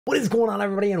What is going on,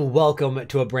 everybody, and welcome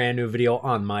to a brand new video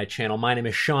on my channel. My name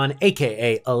is Sean,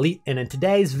 aka ELYYT, and in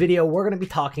today's video we're going to be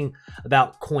talking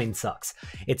about coin sucks.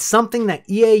 It's something that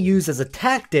EA used as a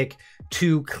tactic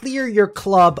to clear your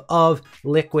club of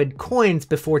liquid coins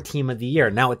before Team of the Year.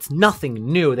 Now, it's nothing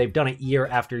new. They've done it year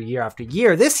after year after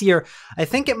year. This year, I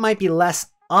think it might be less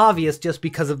obvious just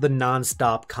because of the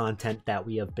non-stop content that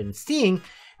we have been seeing.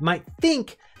 You might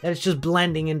think that it's just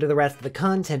blending into the rest of the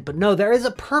content, but no, there is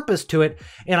a purpose to it,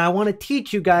 and I want to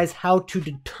teach you guys how to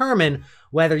determine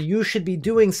whether you should be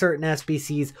doing certain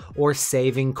SBCs or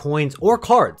saving coins or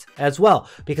cards as well,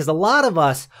 because a lot of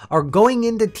us are going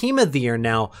into Team of the Year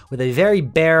now with a very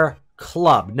bare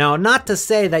club. Now, not to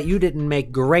say that you didn't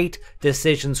make great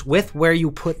decisions with where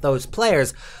you put those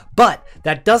players, but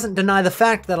that doesn't deny the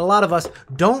fact that a lot of us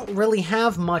don't really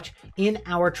have much in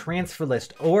our transfer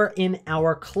list or in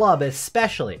our club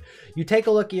especially. You take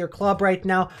a look at your club right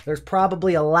now, there's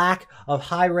probably a lack of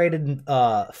high-rated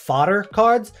fodder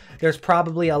cards. There's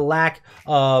probably a lack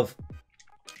of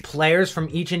players from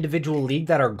each individual league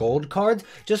that are gold cards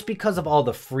just because of all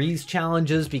the freeze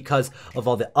challenges, because of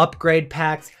all the upgrade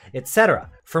packs, etc.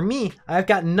 For me, I've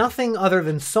got nothing other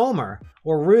than Sommer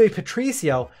or Rui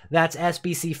Patricio that's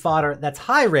SBC fodder that's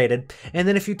high rated. And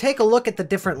then if you take a look at the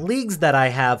different leagues that I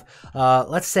have,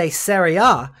 let's say Serie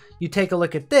A, you take a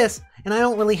look at this, and I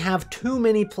don't really have too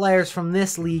many players from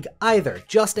this league either,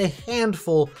 just a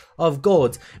handful of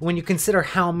golds. And when you consider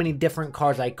how many different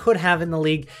cards I could have in the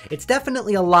league, it's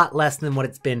definitely a lot less than what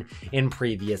it's been in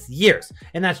previous years.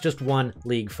 And that's just one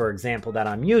league, for example, that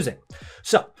I'm using.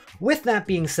 So with that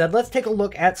being said, let's take a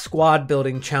look at squad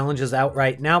building challenges out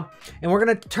right now, and we're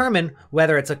going to determine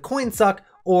whether it's a coin suck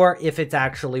or if it's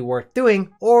actually worth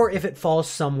doing, or if it falls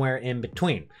somewhere in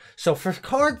between. So for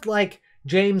cards like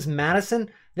James Madison,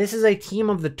 this is a team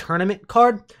of the tournament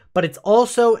card, but it's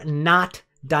also not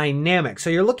dynamic. So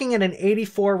you're looking at an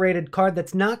 84 rated card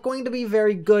that's not going to be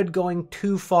very good going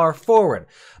too far forward.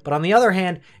 But on the other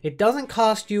hand, it doesn't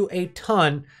cost you a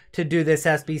ton to do this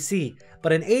SBC.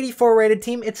 But an 84 rated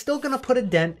team, it's still going to put a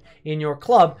dent in your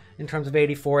club in terms of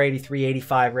 84, 83,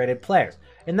 85 rated players.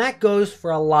 And that goes for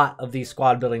a lot of these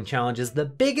squad building challenges. The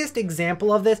biggest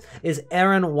example of this is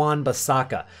Aaron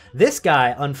Wan-Bissaka. This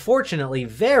guy, unfortunately,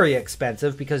 very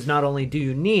expensive, because not only do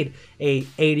you need a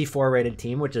 84 rated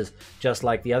team, which is just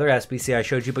like the other SBC I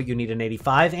showed you, but you need an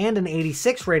 85 and an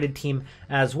 86 rated team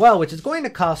as well, which is going to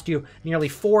cost you nearly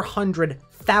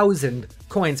 400,000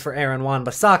 coins for Aaron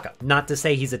Wan-Bissaka. Not to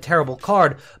say he's a terrible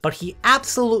card, but he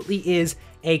absolutely is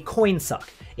a coin suck.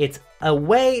 It's a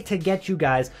way to get you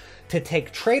guys to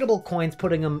take tradable coins,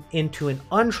 putting them into an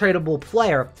untradeable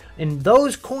player, and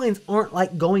those coins aren't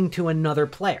like going to another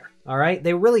player, all right?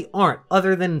 They really aren't,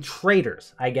 other than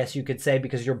traders, I guess you could say,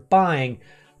 because you're buying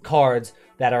cards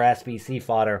that are SBC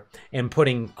fodder and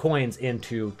putting coins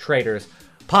into traders'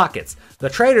 pockets. The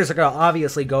traders are going to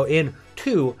obviously go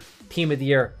into Team of the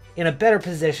Year in a better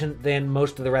position than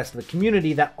most of the rest of the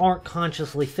community that aren't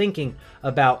consciously thinking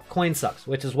about coin sucks,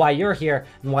 which is why you're here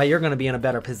and why you're going to be in a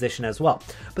better position as well.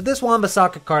 But this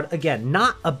Wan-Bissaka card, again,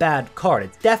 not a bad card.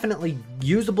 It's definitely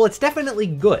usable. It's definitely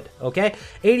good, okay?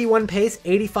 81 pace,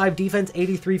 85 defense,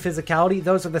 83 physicality.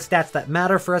 Those are the stats that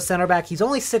matter for a center back. He's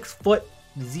only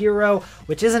 6'0",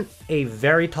 which isn't a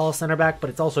very tall center back, but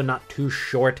it's also not too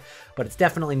short, but it's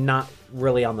definitely not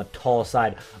really on the tall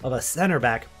side of a center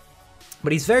back.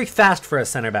 But he's very fast for a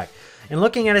center back. And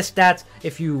looking at his stats,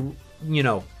 if you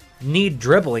need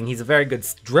dribbling, he's a very good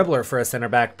dribbler for a center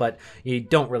back, but you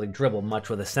don't really dribble much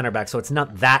with a center back, so it's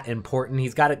not that important.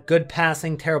 He's got a good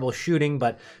passing, terrible shooting,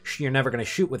 but you're never going to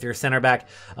shoot with your center back.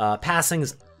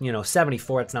 Passing's,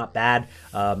 74, it's not bad.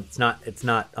 It's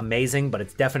not amazing, but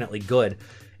it's definitely good.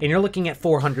 And you're looking at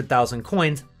 400,000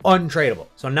 coins untradeable.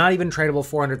 So not even tradable,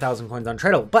 400,000 coins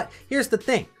untradeable. But here's the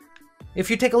thing. If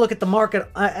you take a look at the market,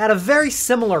 at a very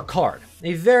similar card,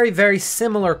 a very, very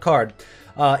similar card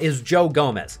is Joe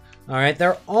Gomez. All right,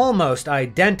 they're almost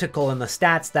identical in the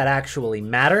stats that actually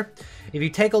matter. If you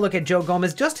take a look at Joe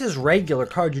Gomez, just his regular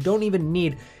card, you don't even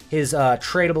need his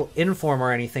tradable inform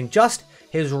or anything, just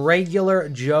his regular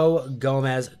Joe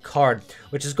Gomez card,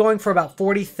 which is going for about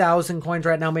 40,000 coins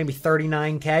right now, maybe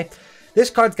 39K. This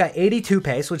card's got 82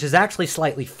 pace, which is actually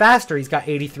slightly faster. He's got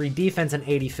 83 defense and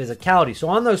 80 physicality. So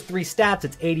on those three stats,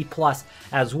 it's 80 plus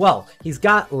as well. He's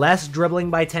got less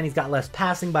dribbling by 10. He's got less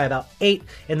passing by about 8.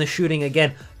 And the shooting,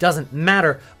 again, doesn't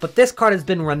matter. But this card has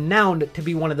been renowned to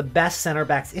be one of the best center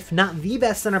backs, if not the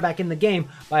best center back in the game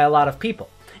by a lot of people.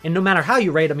 And no matter how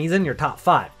you rate him, he's in your top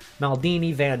 5.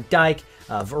 Maldini, Van Dijk,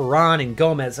 Varane, and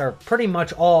Gomez are pretty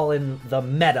much all in the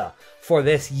meta for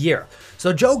this year.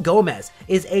 So Joe Gomez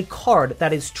is a card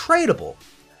that is tradable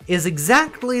is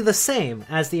exactly the same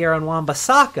as the Aaron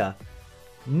Wan-Bissaka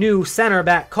new center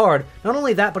back card. Not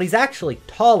only that, but he's actually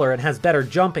taller and has better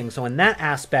jumping, so in that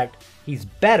aspect, he's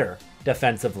better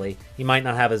defensively. He might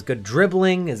not have as good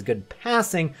dribbling, as good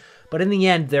passing, but in the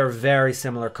end, they're very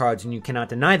similar cards, and you cannot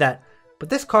deny that. But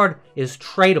this card is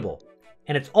tradable,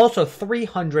 and it's also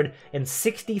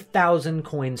 360,000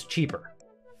 coins cheaper.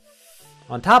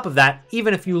 On top of that,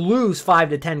 even if you lose 5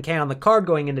 to 10k on the card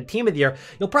going into Team of the Year,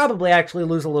 you'll probably actually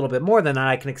lose a little bit more than that.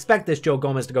 I can expect this Joe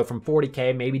Gomez to go from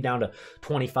 40k, maybe down to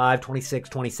 25, 26,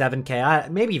 27k,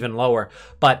 maybe even lower.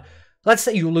 But let's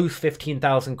say you lose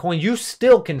 15,000 coins, you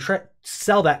still can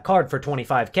sell that card for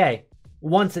 25k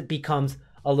once it becomes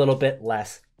a little bit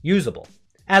less usable.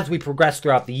 As we progress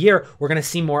throughout the year, we're going to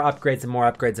see more upgrades and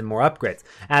more upgrades and more upgrades.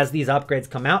 As these upgrades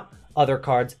come out, other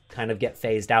cards kind of get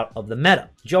phased out of the meta.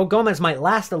 Joe Gomez might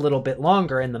last a little bit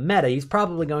longer in the meta. He's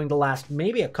probably going to last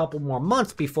maybe a couple more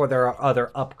months before there are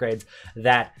other upgrades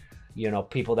that, you know,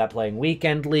 people that play in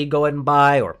weekend league go ahead and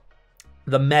buy, or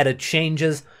the meta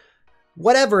changes.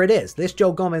 Whatever it is, this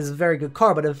Joe Gomez is a very good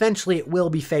card, but eventually it will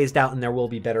be phased out and there will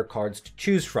be better cards to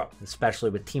choose from, especially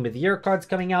with Team of the Year cards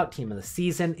coming out, Team of the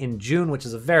Season in June, which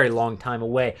is a very long time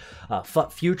away,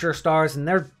 Future Stars, and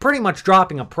they're pretty much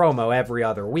dropping a promo every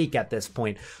other week at this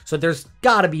point. So there's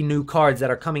got to be new cards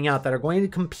that are coming out that are going to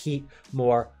compete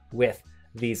more with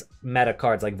these meta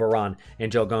cards like Varane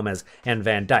and Joe Gomez and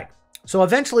Van Dijk. So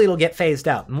eventually it'll get phased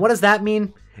out. And what does that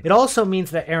mean? It also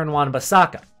means that Aaron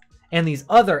Wan-Bissaka and these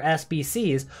other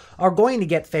SBCs are going to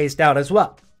get phased out as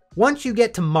well. Once you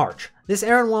get to March, this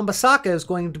Aaron Wan-Bissaka is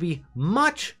going to be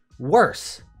much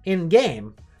worse in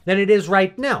game than it is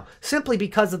right now, simply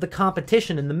because of the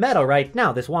competition in the meta right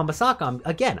now. This Wan-Bissaka,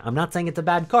 again, I'm not saying it's a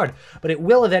bad card, but it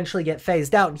will eventually get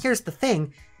phased out. And here's the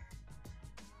thing,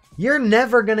 you're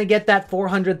never going to get that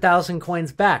 400,000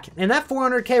 coins back. And that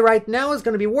 400k right now is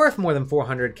going to be worth more than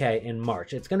 400k in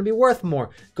March. It's going to be worth more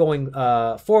going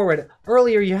forward.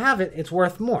 Earlier you have it, it's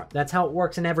worth more. That's how it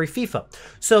works in every FIFA.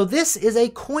 So this is a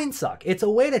coin suck. It's a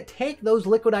way to take those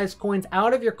liquidized coins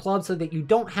out of your club so that you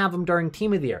don't have them during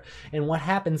Team of the Year. And what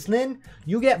happens then?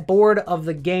 You get bored of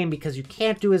the game because you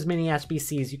can't do as many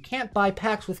SBCs. You can't buy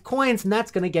packs with coins, and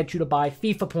that's going to get you to buy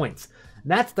FIFA points.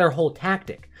 That's their whole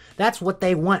tactic. That's what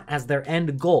they want as their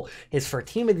end goal, is for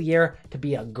Team of the Year to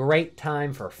be a great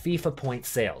time for FIFA point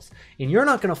sales. And you're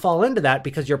not going to fall into that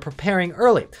because you're preparing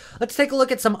early. Let's take a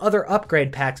look at some other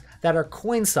upgrade packs that are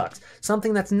coin sucks,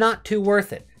 something that's not too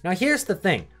worth it. Now here's the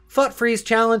thing. Foot Freeze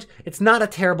Challenge, it's not a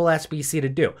terrible SBC to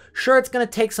do. Sure, it's going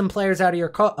to take some players out of your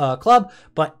club,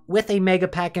 but with a mega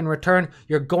pack in return,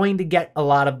 you're going to get a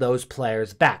lot of those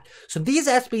players back. So these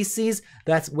SBCs,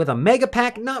 that's with a mega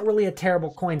pack, not really a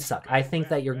terrible coin suck. I think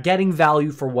that you're getting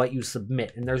value for what you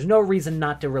submit, and there's no reason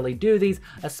not to really do these,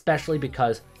 especially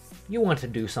because you want to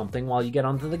do something while you get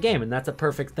onto the game, and that's a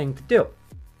perfect thing to do.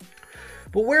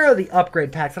 But where are the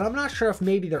upgrade packs? And I'm not sure if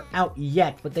maybe they're out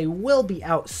yet, but they will be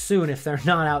out soon if they're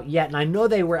not out yet. And I know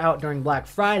they were out during Black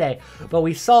Friday, but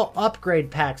we saw upgrade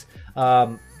packs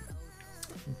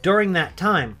during that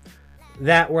time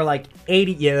that were like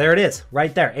 80. Yeah, there it is,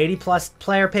 right there. 80 plus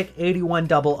player pick, 81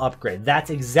 double upgrade. That's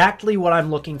exactly what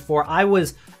I'm looking for. I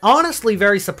was honestly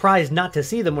very surprised not to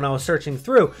see them when I was searching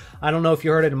through. I don't know if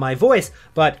you heard it in my voice,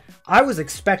 but I was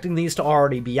expecting these to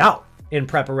already be out in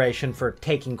preparation for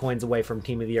taking coins away from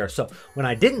Team of the Year. So when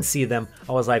I didn't see them,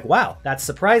 I was like, wow, that's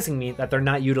surprising me that they're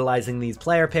not utilizing these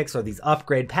player picks or these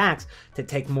upgrade packs to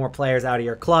take more players out of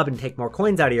your club and take more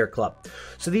coins out of your club.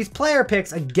 So these player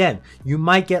picks, again, you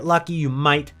might get lucky, you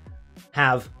might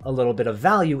have a little bit of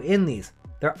value in these.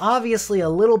 They're obviously a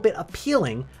little bit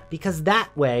appealing because that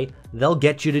way they'll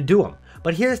get you to do them.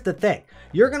 But here's the thing.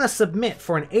 You're going to submit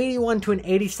for an 81 to an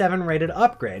 87 rated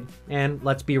upgrade. And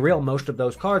let's be real, most of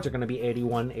those cards are going to be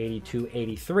 81, 82,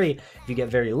 83. If you get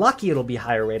very lucky, it'll be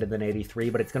higher rated than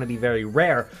 83, but it's going to be very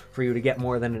rare for you to get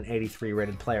more than an 83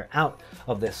 rated player out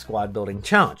of this squad building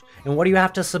challenge. And what do you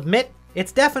have to submit?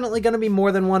 It's definitely going to be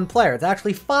more than one player. It's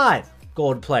actually 5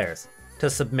 gold players to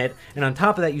submit, and on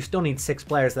top of that, you still need 6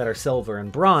 players that are silver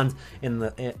and bronze in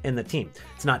the team.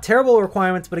 It's not terrible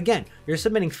requirements, but again, you're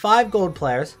submitting 5 gold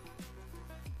players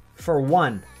for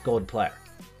 1 gold player.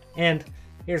 And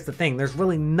here's the thing, there's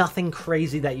really nothing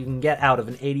crazy that you can get out of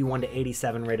an 81 to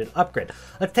 87 rated upgrade.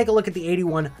 Let's take a look at the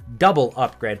 81 double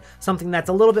upgrade, something that's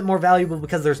a little bit more valuable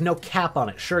because there's no cap on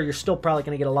it. Sure, you're still probably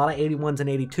going to get a lot of 81s and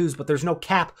 82s, but there's no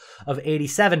cap of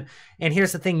 87. And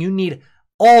here's the thing, you need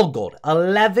all gold,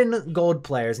 11 gold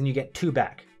players, and you get 2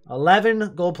 back.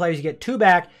 11 gold players, you get 2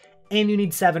 back, and you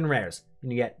need 7 rares,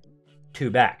 and you get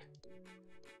 2 back.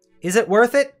 Is it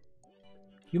worth it?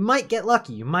 You might get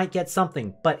lucky, you might get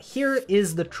something, but here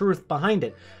is the truth behind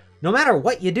it. No matter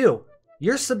what you do,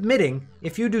 you're submitting,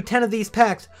 if you do 10 of these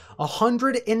packs,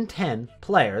 110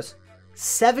 players,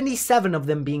 77 of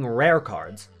them being rare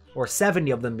cards, or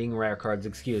 70 of them being rare cards,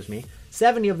 excuse me.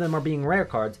 70 of them are being rare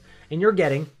cards, and you're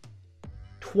getting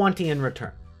 20 in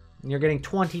return. You're getting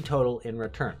 20 total in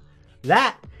return.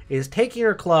 That is taking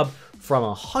your club from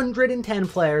 110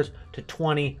 players to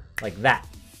 20 like that.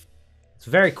 It's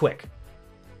very quick.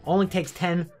 Only takes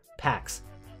 10 packs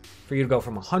for you to go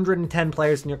from 110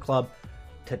 players in your club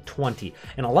to 20.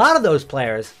 And a lot of those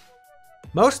players,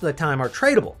 most of the time, are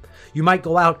tradable. You might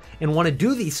go out and want to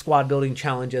do these squad building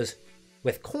challenges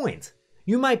with coins.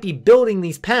 You might be building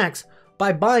these packs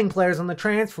by buying players on the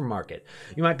transfer market.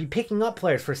 You might be picking up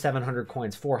players for 700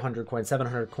 coins, 400 coins,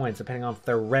 700 coins, depending on if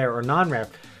they're rare or non-rare,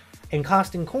 and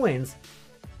costing coins.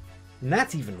 And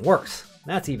that's even worse.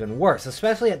 That's even worse,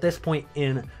 especially at this point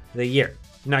in the year.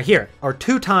 Now here are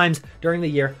 2 times during the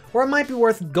year where it might be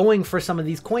worth going for some of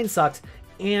these coin sucks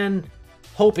and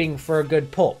hoping for a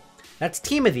good pull. That's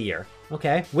Team of the Year,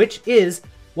 okay, which is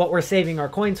what we're saving our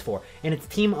coins for, and it's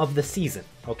Team of the Season,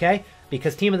 okay?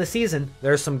 Because Team of the Season,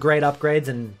 there's some great upgrades.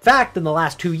 In fact, in the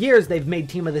last 2 years, they've made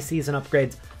Team of the Season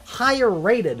upgrades higher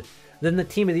rated than the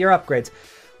Team of the Year upgrades.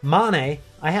 Mane,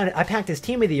 I packed his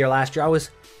Team of the Year last year. I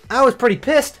was pretty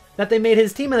pissed that they made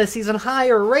his Team of the Season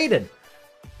higher rated,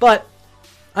 but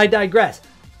I digress.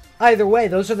 Either way,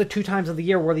 those are the 2 times of the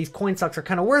year where these coin sucks are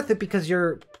kind of worth it because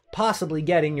you're possibly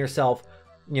getting yourself,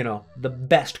 you know, the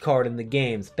best card in the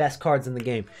games, best cards in the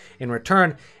game in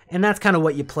return. And that's kind of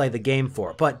what you play the game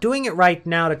for. But doing it right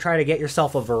now to try to get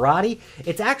yourself a variety,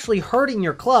 it's actually hurting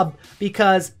your club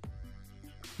because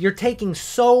you're taking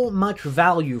so much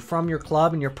value from your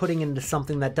club and you're putting into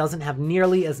something that doesn't have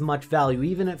nearly as much value.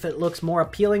 Even if it looks more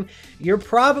appealing, you're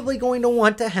probably going to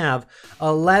want to have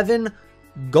 11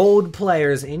 gold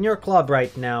players in your club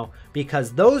right now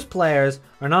because those players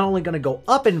are not only going to go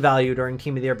up in value during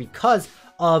Team of the Year because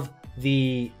of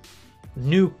the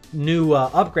new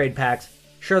upgrade packs.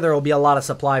 Sure, there will be a lot of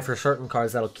supply for certain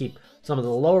cards that'll keep some of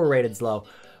the lower rateds low,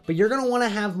 but you're going to want to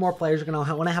have more players. You're going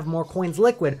to want to have more coins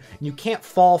liquid, and you can't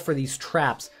fall for these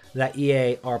traps that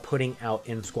EA are putting out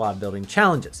in squad building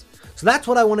challenges. So that's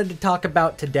what I wanted to talk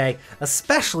about today,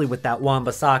 especially with that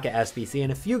Wan-Bissaka SBC.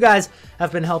 And if you guys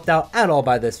have been helped out at all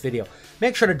by this video,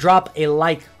 make sure to drop a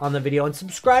like on the video and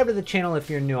subscribe to the channel if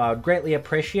you're new. I would greatly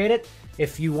appreciate it.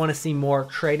 If you want to see more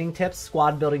trading tips,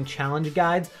 squad building challenge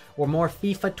guides, or more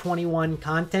FIFA 21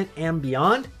 content and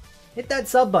beyond, hit that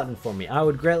sub button for me. I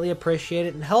would greatly appreciate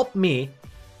it and help me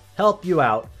help you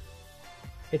out.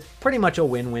 It's pretty much a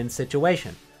win-win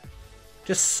situation.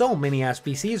 Just so many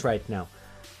SBCs right now.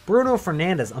 Bruno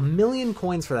Fernandes, 1 million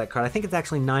coins for that card. I think it's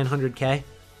actually 900k.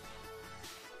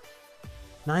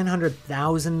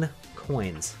 900,000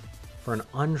 coins for an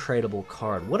untradeable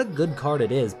card. What a good card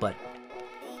it is, but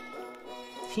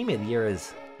Team of the Year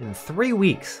is in 3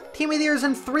 weeks. Team of the Year is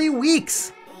in 3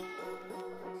 weeks!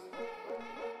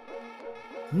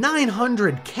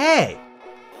 900k!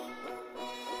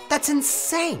 That's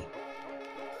insane!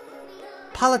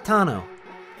 Politano.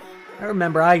 I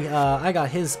remember I got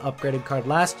his upgraded card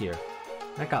last year.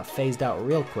 That got phased out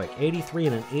real quick. 83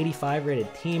 and an 85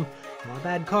 rated team. Not a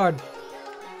bad card.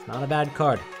 It's not a bad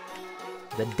card.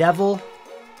 The devil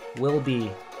will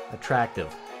be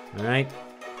attractive. Alright?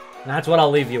 That's what I'll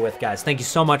leave you with, guys. Thank you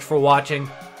so much for watching.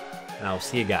 And I'll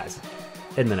see you guys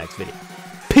in the next video.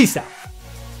 Peace out.